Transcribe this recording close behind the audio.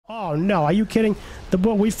Oh no, are you kidding?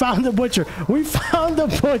 We found the butcher. We found the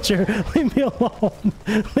butcher. Leave me alone.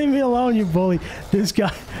 Leave me alone, you bully. This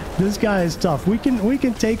guy is tough. We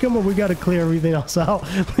can take him, but we gotta clear everything else out.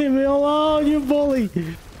 Leave me alone, you bully.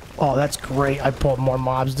 Oh, that's great. I pulled more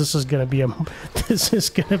mobs. This is gonna be a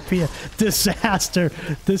disaster.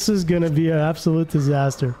 This is gonna be an absolute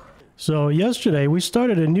disaster. So yesterday we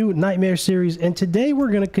started a new Nightmare series, and today we're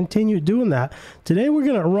going to continue doing that. Today we're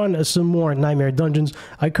going to run some more Nightmare dungeons.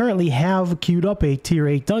 I currently have queued up a tier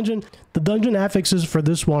 8 dungeon. The dungeon affixes for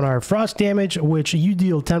this one are frost damage, which you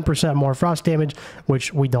deal 10% more frost damage,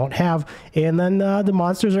 which we don't have. And then the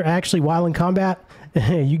monsters are actually while in combat.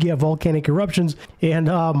 You get volcanic eruptions, and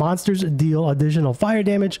monsters deal additional fire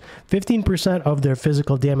damage. 15% of their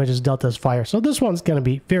physical damage is dealt as fire. So this one's going to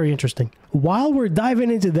be very interesting. While we're diving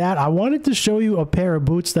into that, I wanted to show you a pair of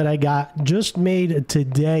boots that I got just made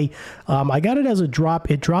today. I got it as a drop.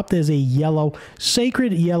 It dropped as a yellow,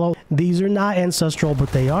 sacred yellow. These are not ancestral,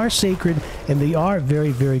 but they are sacred, and they are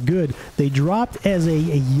very, very good. They dropped as a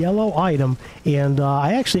yellow item, and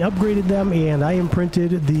I actually upgraded them, and I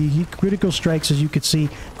imprinted the critical strikes, as you can see,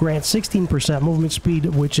 grant 16% movement speed,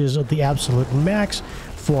 which is the absolute max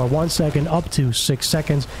for 1 second up to 6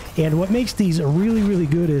 seconds. And what makes these really, really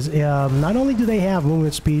good is not only do they have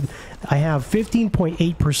movement speed, I have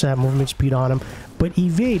 15.8% movement speed on them, but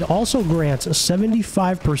evade also grants a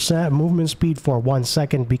 75% movement speed for 1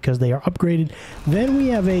 second because they are upgraded. Then we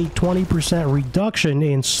have a 20% reduction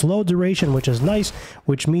in slow duration, which is nice,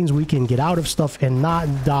 which means we can get out of stuff and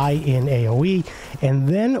not die in AoE. And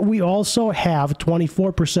then we also have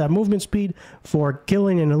 24% movement speed for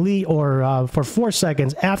killing an elite, or for 4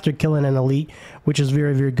 seconds after killing an elite, which is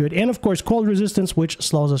very, very good. And of course, cold resistance, which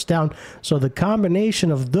slows us down. So the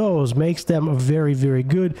combination of those makes them very, very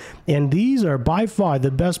good. And these are by far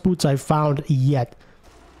the best boots I've found yet.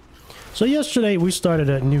 So yesterday we started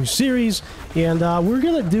a new series, and we're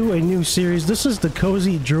going to do a new series. This is the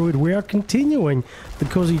Cozy Druid. We are continuing the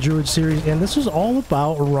Cozy Druid series, and this is all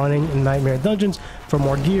about running Nightmare Dungeons for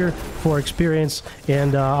more gear, for experience,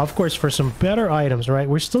 and of course for some better items, right?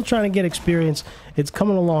 We're still trying to get experience. It's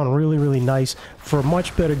coming along really, really nice for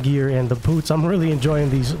much better gear, and the boots, I'm really enjoying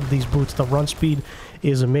these boots. The run speed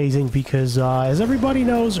is amazing because as everybody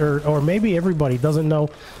knows, or maybe everybody doesn't know,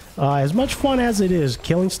 as much fun as it is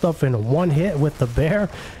killing stuff in one hit with the bear,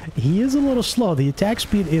 he is a little slow. The attack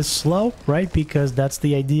speed is slow, right? Because that's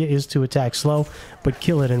the idea, is to attack slow, but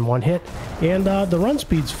kill it in one hit. And the run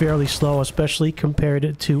speed's fairly slow, especially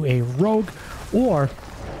compared to a rogue or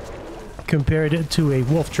compared to a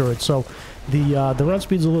wolf druid. So the run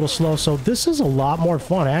speed's a little slow. So this is a lot more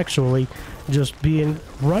fun, actually. Just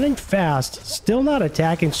running fast, still not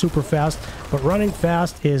attacking super fast, but running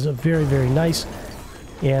fast is very, very nice.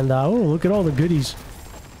 And oh, look at all the goodies.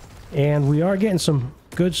 And we are getting some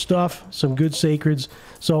good stuff, some good sacreds.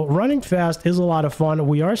 So running fast is a lot of fun.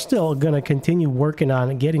 We are still going to continue working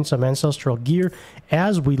on getting some ancestral gear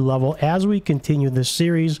as we level, as we continue this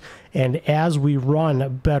series, and as we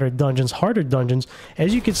run better dungeons, harder dungeons.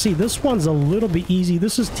 As you can see, this one's a little bit easy.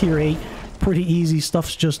 This is tier 8. Pretty easy.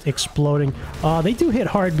 Stuff's just exploding. They do hit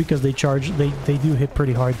hard because they charge. They do hit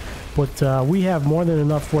pretty hard. But we have more than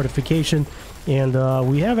enough fortification. And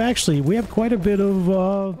we have quite a bit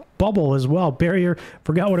of bubble as well. Barrier,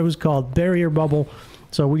 forgot what it was called. Barrier bubble.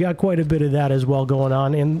 So we got quite a bit of that as well going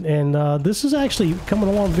on. And this is actually coming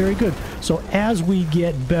along very good. So as we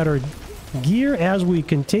get better gear, as we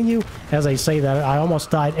continue, as I say that, I almost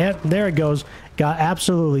died. And there it goes. Got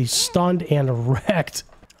absolutely stunned and wrecked.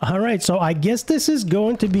 All right, so I guess this is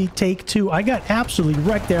going to be take 2. I got absolutely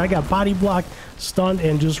wrecked there. I got body blocked, stunned,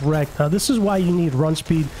 and just wrecked. This is why you need run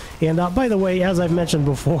speed. And by the way, as I've mentioned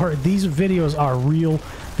before, these videos are real.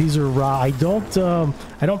 These are raw. I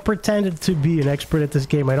don't pretend to be an expert at this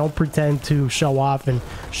game. I don't pretend to show off and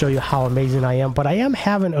show you how amazing I am. But I am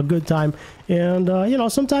having a good time. And, you know,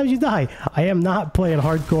 sometimes you die. I am not playing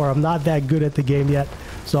hardcore. I'm not that good at the game yet.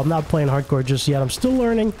 So I'm not playing hardcore just yet. I'm still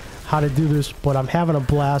learning how to do this, but I'm having a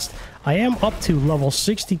blast. I am up to level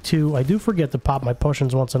 62. I do forget to pop my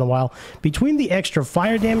potions once in a while. Between the extra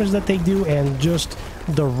fire damage that they do and just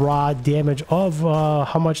the raw damage of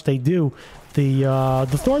how much they do, the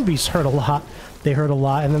thorn beasts hurt a lot. They hurt a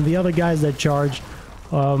lot. And then the other guys that charge,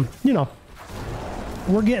 you know,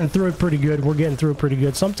 we're getting through it pretty good. We're getting through it pretty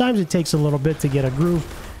good. Sometimes it takes a little bit to get a groove,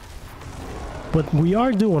 but we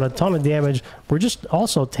are doing a ton of damage. We're just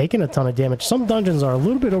also taking a ton of damage. Some dungeons are a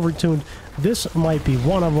little bit overtuned. This might be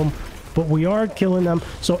one of them, but we are killing them.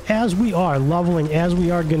 So as we are leveling, as we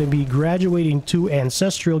are going to be graduating to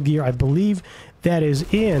ancestral gear, I believe that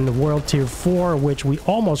is in World Tier 4, which we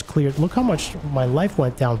almost cleared. Look how much my life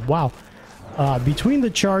went down. Wow. Between the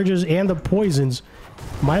charges and the poisons,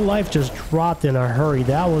 my life just dropped in a hurry.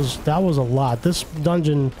 That was a lot. This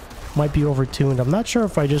dungeon might be overtuned. I'm not sure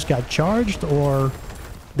if I just got charged or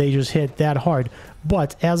they just hit that hard.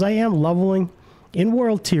 But as I am leveling in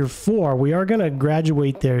World Tier 4, we are going to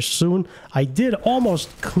graduate there soon. I did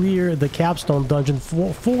almost clear the capstone dungeon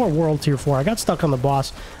for World Tier 4. I got stuck on the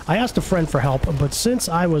boss. I asked a friend for help, but since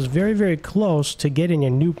I was very, very close to getting a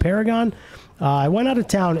new Paragon, I went out of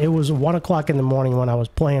town. It was 1 o'clock in the morning when I was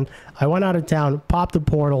playing. I went out of town, popped the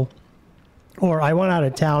portal, or I went out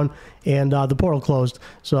of town and the portal closed.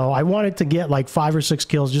 So I wanted to get like 5 or 6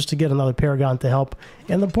 kills just to get another Paragon to help,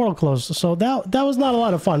 and the portal closed. So that was not a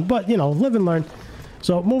lot of fun, but you know, live and learn.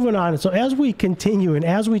 So moving on. So as we continue and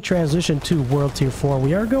as we transition to World Tier 4,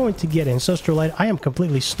 we are going to get Ancestral Light. I am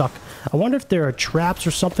completely stuck. I wonder if there are traps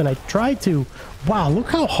or something. I tried to... Wow, look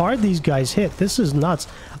how hard these guys hit. This is nuts.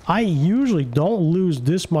 I usually don't lose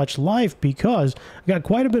this much life because I got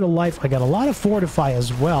quite a bit of life. I got a lot of Fortify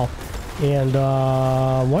as well. And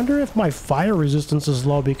I wonder if my fire resistance is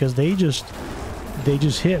low because they just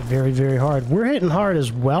hit very, very hard. We're hitting hard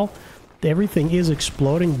as well. Everything is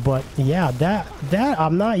exploding, but yeah, that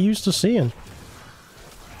I'm not used to seeing.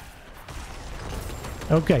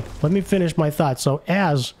 Okay, let me finish my thoughts. So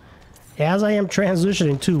as I am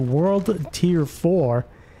transitioning to World Tier 4,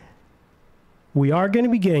 we are going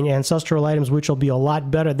to be getting ancestral items, which will be a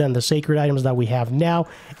lot better than the sacred items that we have now.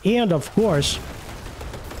 And of course,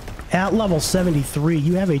 at level 73,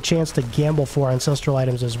 you have a chance to gamble for ancestral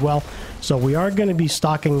items as well. So we are going to be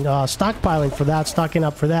stockpiling for that, stocking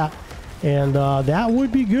up for that. And that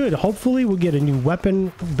would be good. Hopefully we'll get a new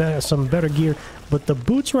weapon, some better gear. But the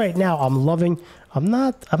boots right now, I'm loving. I'm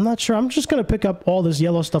not sure. I'm just going to pick up all this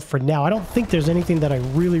yellow stuff for now. I don't think there's anything that I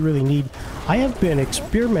really, really need. I have been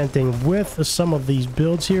experimenting with some of these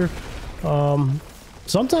builds here.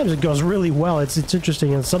 Sometimes it goes really well. It's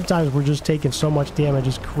interesting. And sometimes we're just taking so much damage.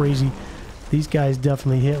 It's crazy. These guys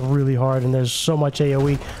definitely hit really hard. And there's so much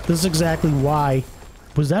AoE. This is exactly why...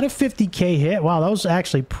 Was that a 50k hit? Wow, that was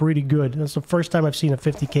actually pretty good. That's the first time I've seen a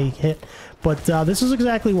 50k hit. But this is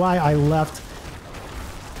exactly why I left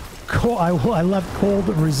I left cold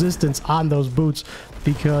resistance on those boots,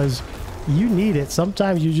 because you need it.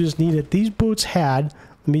 Sometimes you just need it. These boots had,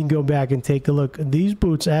 let me go back and take a look. These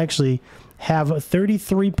boots actually have a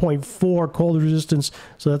 33.4 cold resistance,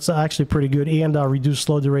 so that's actually pretty good, and reduced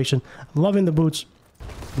slow duration. I'm loving the boots.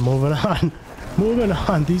 Moving on. Moving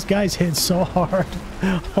on. These guys hit so hard.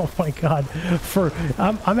 Oh my god.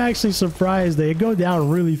 I'm actually surprised. They go down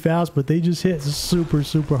really fast, but they just hit super,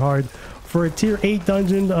 super hard. For a tier 8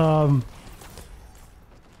 dungeon,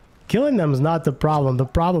 killing them is not the problem. The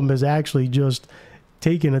problem is actually just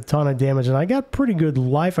taking a ton of damage. And I got pretty good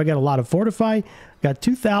life. I got a lot of Fortify. Got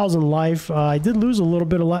 2,000 life. I did lose a little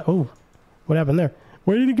bit of life. Oh, what happened there?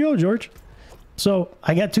 Where did it go, George? So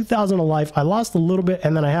I got 2,000 of life. I lost a little bit,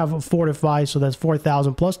 and then I have a Fortify, so that's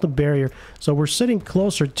 4,000 plus the barrier. So we're sitting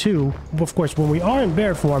closer to, of course, when we are in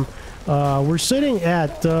bear form, we're sitting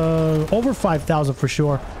at over 5,000 for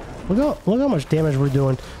sure. Look how much damage we're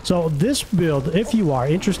doing. So this build, if you are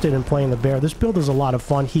interested in playing the bear, this build is a lot of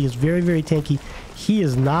fun. He is very, very tanky. He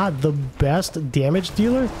is not the best damage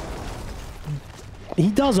dealer. He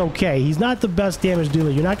does okay. He's not the best damage dealer.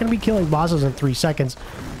 You're not going to be killing bosses in 3 seconds.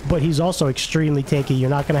 But he's also extremely tanky. You're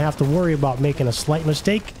not going to have to worry about making a slight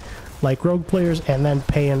mistake like rogue players and then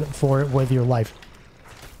paying for it with your life.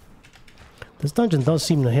 This dungeon does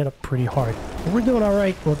seem to hit up pretty hard. But we're doing all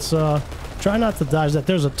right. Let's try not to dodge that.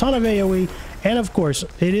 There's a ton of AoE. And of course,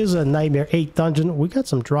 it is a Nightmare 8 dungeon. We got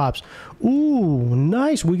some drops. Ooh,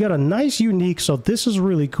 nice. We got a nice unique. So this is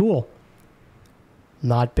really cool.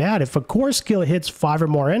 Not bad. If a core skill hits 5 or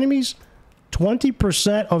more enemies,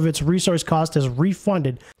 20% of its resource cost is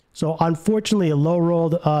refunded. So unfortunately, a low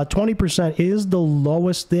rolled 20% is the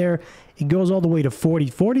lowest there. It goes all the way to 40.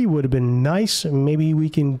 40 would have been nice. Maybe we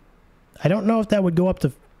can... I don't know if that would go up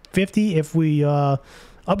to 50 if we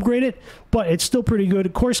upgrade it, but it's still pretty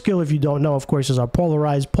good. Core skill, if you don't know, of course, is our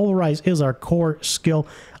Polarize. Polarize is our core skill.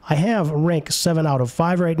 I have rank 7 out of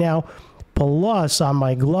 5 right now. Plus, on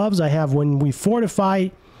my gloves, I have when we fortify,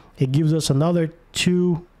 it gives us another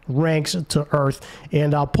 2 ranks to earth.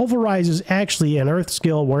 And Pulverize is actually an earth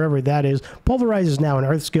skill, wherever that is. Pulverize is now an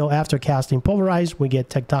earth skill. After casting Pulverize, we get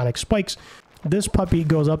tectonic spikes. this puppy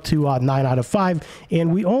goes up to 9 out of 5,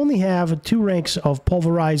 and we only have 2 ranks of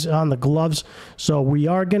pulverize on the gloves, so we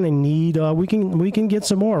are going to need, we can get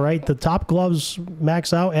some more, right? The top gloves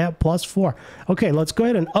max out at +4. Okay, let's go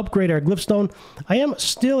ahead and upgrade our glyphstone. I am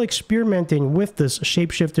still experimenting with this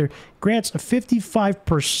shapeshifter. Grants a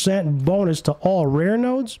 55% bonus to all rare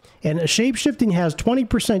nodes, and shapeshifting has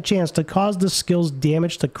 20% chance to cause the skill's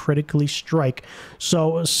damage to critically strike.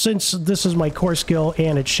 So since this is my core skill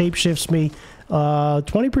and it shapeshifts me,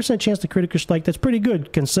 20% chance to critical strike, that's pretty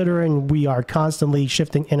good considering we are constantly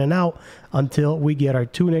shifting in and out until we get our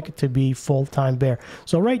tunic to be full-time bear.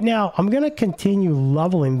 So right now, I'm going to continue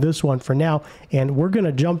leveling this one for now, and we're going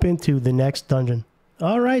to jump into the next dungeon.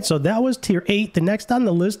 Alright, so that was tier 8. The next on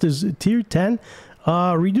the list is tier 10.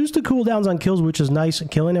 Reduce the cooldowns on kills, which is nice.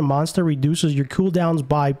 Killing a monster reduces your cooldowns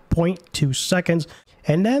by 0.2 seconds.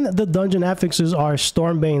 And then the dungeon affixes are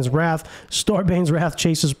Stormbane's Wrath. Stormbane's Wrath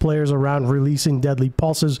chases players around, releasing deadly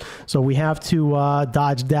pulses, so we have to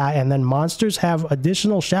dodge that. And then monsters have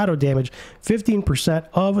additional shadow damage. 15%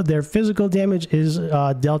 of their physical damage is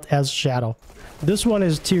dealt as shadow. This one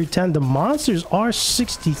is tier 10. The monsters are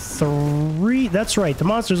 63. That's right, the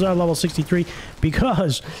monsters are level 63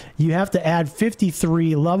 because you have to add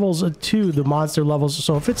 53 levels to the monster levels.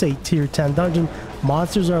 So if it's a tier 10 dungeon,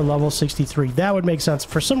 monsters are level 63. That would make sense.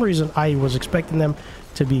 For some reason, I was expecting them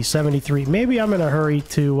to be 73. Maybe I'm in a hurry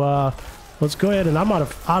to... let's go ahead, and I'm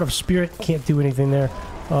out of spirit. Can't do anything there.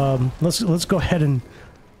 Let's go ahead and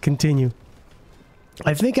continue.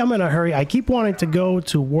 I think I'm in a hurry. I keep wanting to go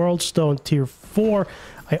to World Stone tier 4.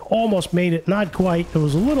 I almost made it. Not quite. It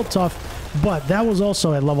was a little tough, but that was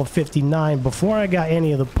also at level 59 before I got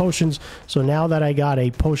any of the potions. So now that I got a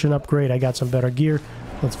potion upgrade, I got some better gear.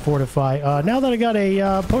 Let's fortify. Now that I got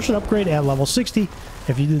a potion upgrade at level 60,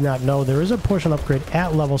 if you did not know, there is a potion upgrade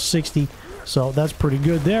at level 60. So that's pretty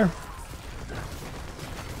good there.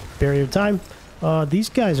 Barrier time. These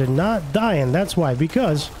guys are not dying. That's why,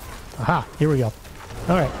 because... Aha, here we go.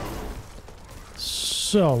 Alright,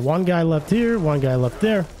 so one guy left here, one guy left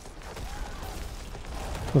there.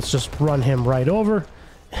 Let's just run him right over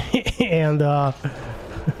and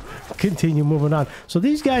continue moving on. So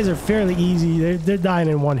these guys are fairly easy. They're dying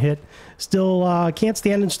in one hit. Still can't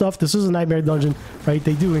stand and stuff. This is a nightmare dungeon, right?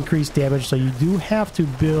 They do increase damage, so you do have to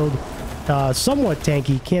build somewhat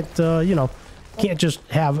tanky. Can't, you know, can't just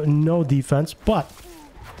have no defense, but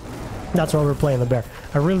that's why we're playing the bear.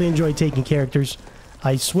 I really enjoy taking characters.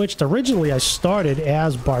 I switched. Originally, I started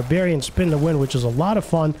as Barbarian Spin the Wind, which is a lot of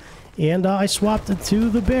fun, and I swapped it to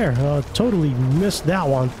the bear. Totally missed that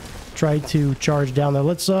one. Tried to charge down there.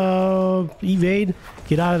 Let's evade,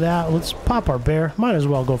 get out of that. Let's pop our bear. Might as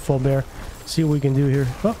well go full bear. See what we can do here.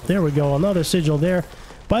 Oh, there we go. Another sigil there.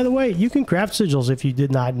 By the way, you can craft sigils if you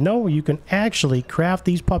did not know. You can actually craft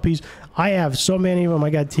these puppies. I have so many of them. I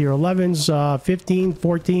got tier 11s, 15,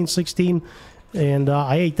 14, 16, and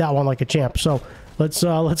I ate that one like a champ. So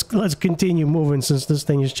let's continue moving since this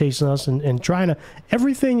thing is chasing us and trying to...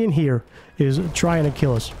 Everything in here is trying to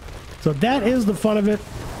kill us. So that is the fun of it.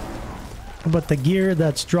 But the gear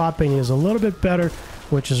that's dropping is a little bit better,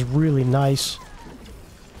 which is really nice.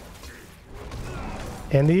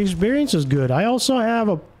 And the experience is good. I also have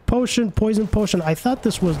a potion, poison potion. I thought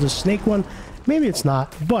this was the snake one. Maybe it's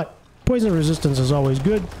not, but poison resistance is always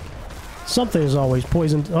good. Something is always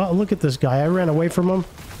poisoned. Oh, look at this guy. I ran away from him.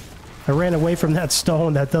 I ran away from that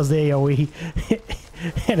stone that does the AoE,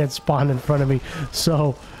 and it spawned in front of me.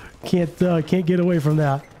 So, can't get away from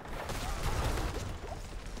that.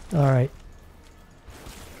 All right.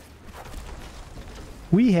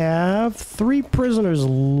 We have 3 prisoners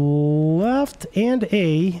left and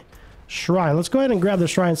a shrine. Let's go ahead and grab the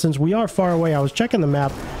shrine since we are far away. I was checking the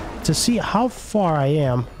map to see how far I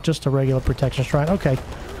am. Just a regular protection shrine. Okay.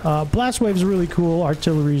 Blast wave is really cool.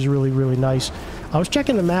 Artillery is really, really nice. I was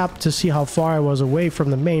checking the map to see how far I was away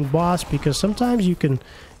from the main boss because sometimes you can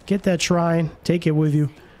get that shrine, take it with you,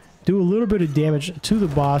 do a little bit of damage to the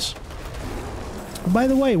boss. By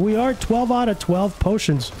the way, we are 12 out of 12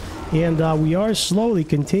 potions. And we are slowly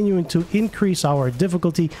continuing to increase our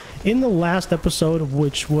difficulty. In the last episode,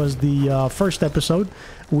 which was the first episode,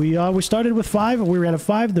 we started with 5. We ran a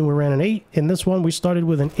 5, then we ran an 8. In this one, we started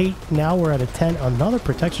with an 8. Now we're at a 10. Another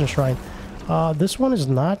protection shrine. This one is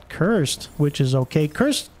not cursed, which is okay.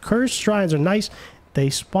 Cursed shrines are nice. They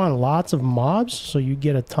spawn lots of mobs, so you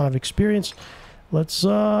get a ton of experience. Let's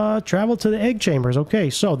travel to the egg chambers. Okay,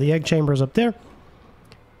 so the egg chamber is up there.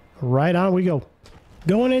 Right on we go.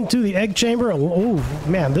 Going into the egg chamber. Oh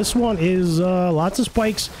man, this one is lots of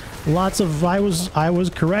spikes, lots of... I was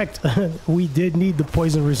correct. We did need the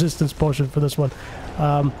poison resistance potion for this one.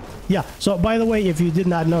 Yeah, so by the way, if you did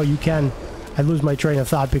not know, you can I lose my train of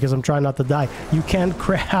thought because I'm trying not to die. You can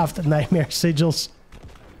craft nightmare sigils.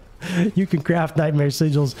 You can craft nightmare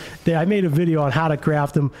sigils. I made a video on how to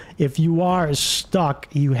craft them. If you are stuck,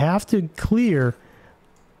 you have to clear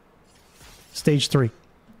stage 3.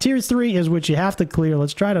 Tier 3 is what you have to clear.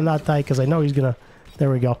 Let's try to not die because I know he's gonna... There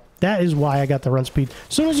we go. That is why I got the run speed.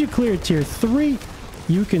 As soon as you clear tier 3,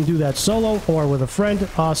 you can do that solo or with a friend.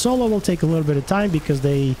 Solo will take a little bit of time because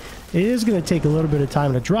it is going to take a little bit of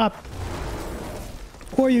time to drop.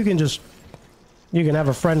 Or you can have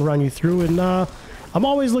a friend run you through. And I'm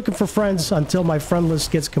always looking for friends until my friend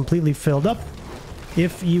list gets completely filled up.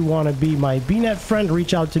 If you want to be my BNet friend,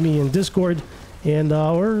 reach out to me in Discord and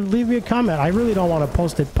or leave me a comment. I really don't want to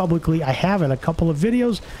post it publicly. I have in a couple of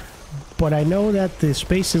videos, but I know that the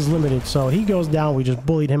space is limited. So he goes down. We just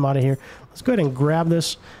bullied him out of here. Let's go ahead and grab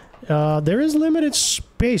this. There is limited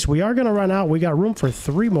space. We are going to run out. We got room for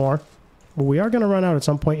 3 more. But we are going to run out at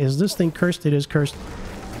some point. Is this thing cursed? It is cursed.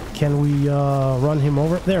 Can we run him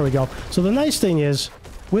over? There we go. So the nice thing is,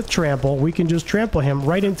 with trample, we can just trample him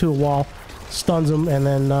right into a wall, stuns him, and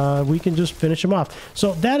then we can just finish him off.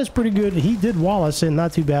 So that is pretty good. He did wall us in.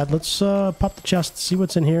 Not too bad. Let's pop the chest, see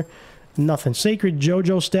what's in here. Nothing. Sacred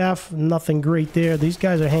JoJo staff. Nothing great there. These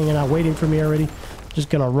guys are hanging out waiting for me already. Just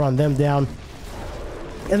going to run them down.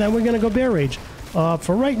 And then we're going to go bear rage.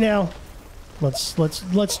 For right now,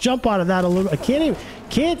 let's jump out of that a little. I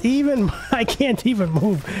can't even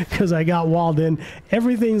move because I got walled in.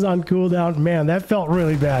 Everything's on cooldown. Man, that felt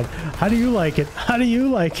really bad. How do you like it? How do you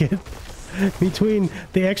like it? Between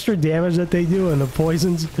the extra damage that they do and the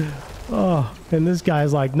poisons. Oh, and this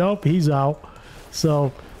guy's like, nope, he's out.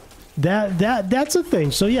 So that's a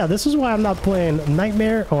thing. So yeah, this is why I'm not playing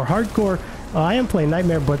Nightmare or Hardcore. I am playing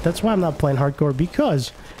Nightmare, but that's why I'm not playing Hardcore,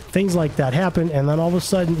 because things like that happen, and then all of a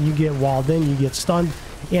sudden you get walled in, you get stunned,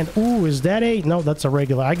 and ooh, is that a... No, that's a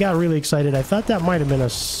regular. I got really excited. I thought that might have been a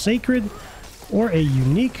sacred or a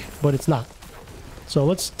unique, but it's not. So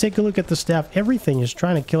let's take a look at the staff. Everything is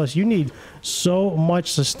trying to kill us. You need so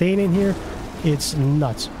much sustain in here. It's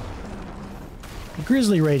nuts.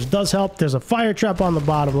 Grizzly Rage does help. There's a fire trap on the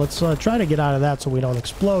bottom. Let's try to get out of that so we don't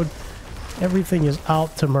explode. Everything is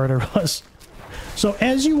out to murder us. So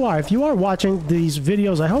as you are, if you are watching these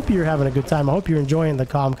videos, I hope you're having a good time. I hope you're enjoying the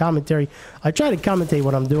calm commentary. I try to commentate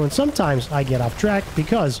what I'm doing. Sometimes I get off track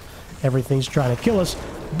because everything's trying to kill us.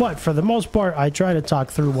 But for the most part, I try to talk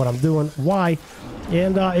through what I'm doing, why.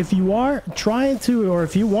 And if you are trying to, or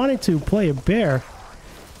if you wanted to play a bear,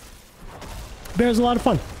 bear's a lot of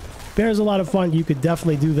fun. Bear's a lot of fun. You could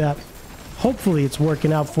definitely do that. Hopefully it's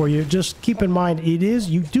working out for you. Just keep in mind,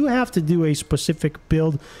 you do have to do a specific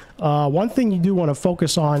build. One thing you do want to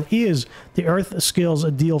focus on is the earth skills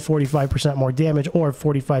deal 45% more damage, or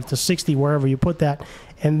 45 to 60, wherever you put that.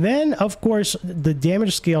 And then, of course, the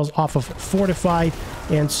damage scales off of fortify.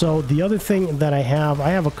 And so the other thing that I have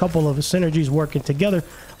a couple of synergies working together.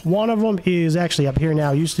 One of them is actually up here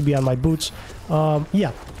now. It used to be on my boots.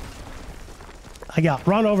 Yeah. I got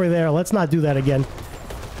run over there. Let's not do that again.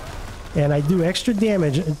 And I do extra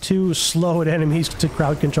damage to slowed enemies, to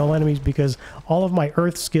crowd control enemies, because all of my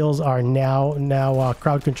earth skills are now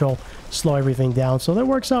crowd control, slow everything down. So that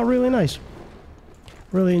works out really nice.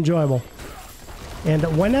 Really enjoyable. And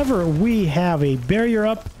whenever we have a barrier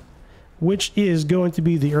up, which is going to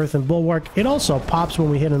be the Earthen Bulwark, it also pops when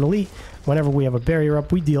we hit an elite. Whenever we have a barrier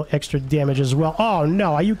up, we deal extra damage as well. Oh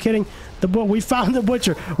no, are you kidding? We found the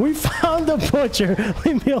butcher. We found the butcher.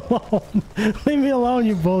 Leave me alone. Leave me alone,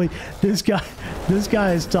 you bully. This guy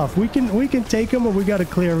is tough. We can take him, but we got to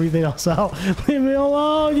clear everything else out. Leave me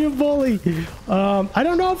alone, you bully. I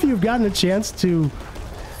don't know if you've gotten a chance to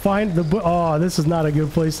find the... Oh, this is not a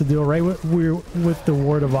good place to do it, right? We're with the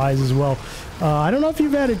Ward of Eyes as well. I don't know if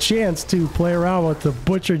you've had a chance to play around with the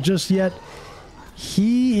butcher just yet.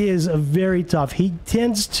 He is very tough. He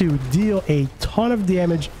tends to deal a ton of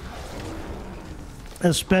damage,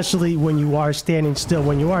 especially when you are standing still.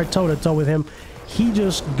 When you are toe-to-toe with him, he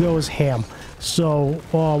just goes ham. So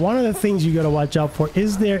one of the things you got to watch out for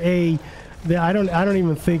is there a... I don't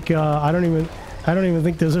even think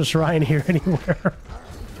there's a shrine here anywhere.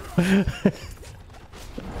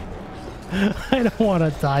 I don't want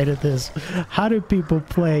to die to this. How do people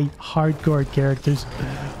play hardcore characters?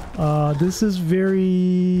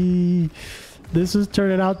 This is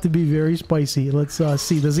turning out to be very spicy. Let's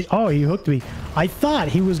see. Does he... Oh, he hooked me. I thought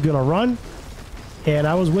he was gonna run, and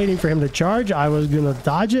I was waiting for him to charge. I was gonna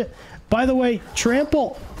dodge it. By the way,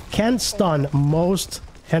 trample can stun most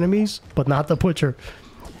enemies, but not the butcher.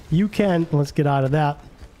 You can... Let's get out of that.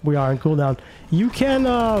 We are in cooldown. You can...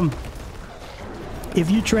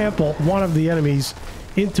 if you trample one of the enemies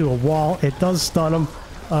into a wall, it does stun them.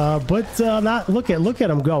 Not look at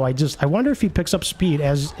him go. I wonder if he picks up speed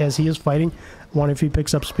as he is fighting. I wonder if he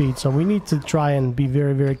picks up speed. So we need to try and be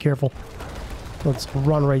very, very careful. Let's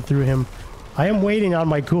run right through him. I am waiting on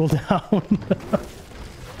my cooldown.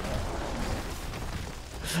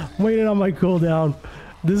 Waiting on my cooldown.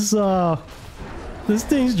 This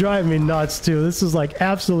thing's driving me nuts too. This is like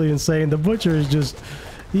absolutely insane. The butcher is just,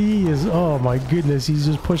 oh my goodness, he's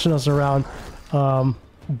just pushing us around.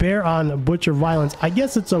 Bear on butcher violence. I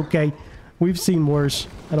guess it's okay. We've seen worse.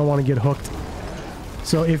 I don't want to get hooked.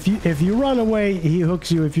 So if you run away, he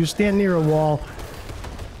hooks you. If you stand near a wall,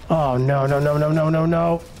 oh no.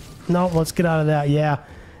 No, let's get out of that. Yeah,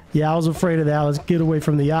 I was afraid of that. Let's get away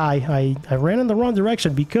from the eye. I ran in the wrong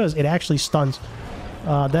direction because it actually stuns.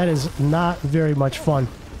 That is not very much fun.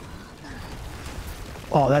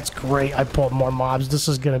 Oh, that's great. I pulled more mobs. This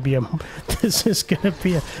is gonna be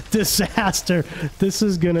a disaster. This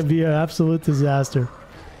is gonna be an absolute disaster.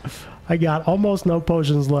 I got almost no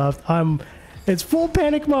potions left. It's full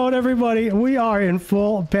panic mode, everybody. We are in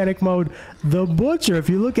full panic mode. The butcher, if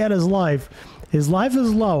you look at his life is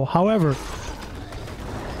low. However,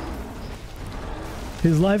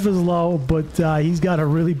 his life is low, but he's got a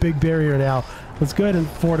really big barrier now. Let's go ahead and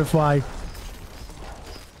fortify.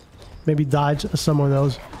 Maybe dodge some of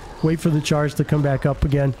those. Wait for the charge to come back up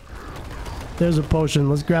again. There's a potion.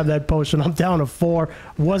 Let's grab that potion. I'm down to 4.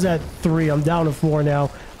 Was at 3. I'm down to 4 now.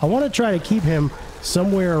 I want to try to keep him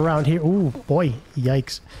somewhere around here. Ooh, boy.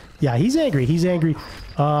 Yikes. Yeah, he's angry. He's angry. He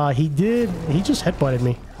just headbutted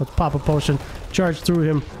me. Let's pop a potion. Charge through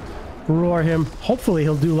him. Roar him. Hopefully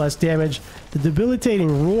he'll do less damage. The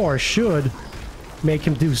debilitating roar should make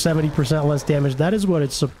him do 70% less damage. That is what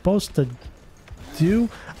it's supposed to do.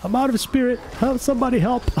 I'm out of spirit. Help, somebody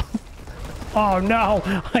help. Oh no,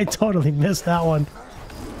 I totally missed that one.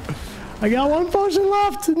 I got 1 potion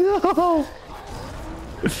left. No.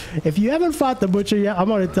 If you haven't fought the butcher yet, I'm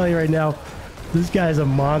going to tell you right now, this guy's a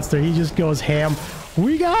monster. He just goes ham.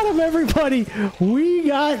 We got him, everybody. We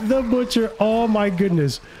got the butcher. Oh my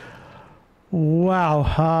goodness.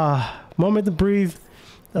 Wow. Moment to breathe.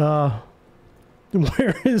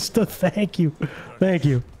 Where is the thank you? Thank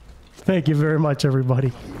you. Thank you very much,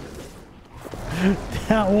 everybody.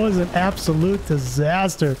 That was an absolute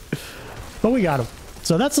disaster. But we got him.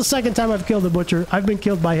 So that's the second time I've killed the butcher. I've been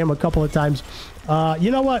killed by him a couple of times. You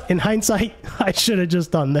know what? In hindsight, I should have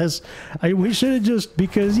just done this. We should have just,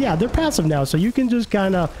 because yeah, they're passive now. So you can just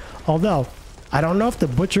kind of, although I don't know if the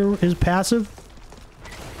butcher is passive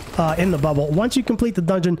in the bubble. Once you complete the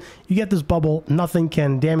dungeon, you get this bubble. Nothing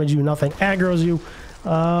can damage you. Nothing aggroes you.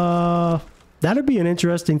 That'd be an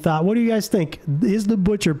interesting thought. What do you guys think? Is the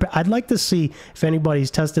butcher... I'd like to see if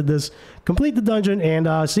anybody's tested this. Complete the dungeon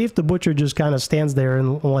and see if the butcher just kind of stands there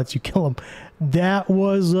and lets you kill him. That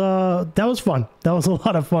was fun. That was a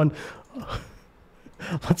lot of fun.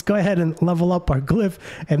 Let's go ahead and level up our glyph,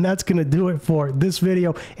 and that's going to do it for this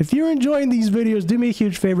video. If you're enjoying these videos, do me a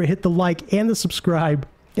huge favor. Hit the like and the subscribe.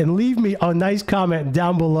 And leave me a nice comment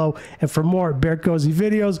down below. And for more BearCozy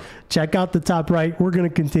videos, check out the top right. We're going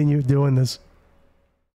to continue doing this.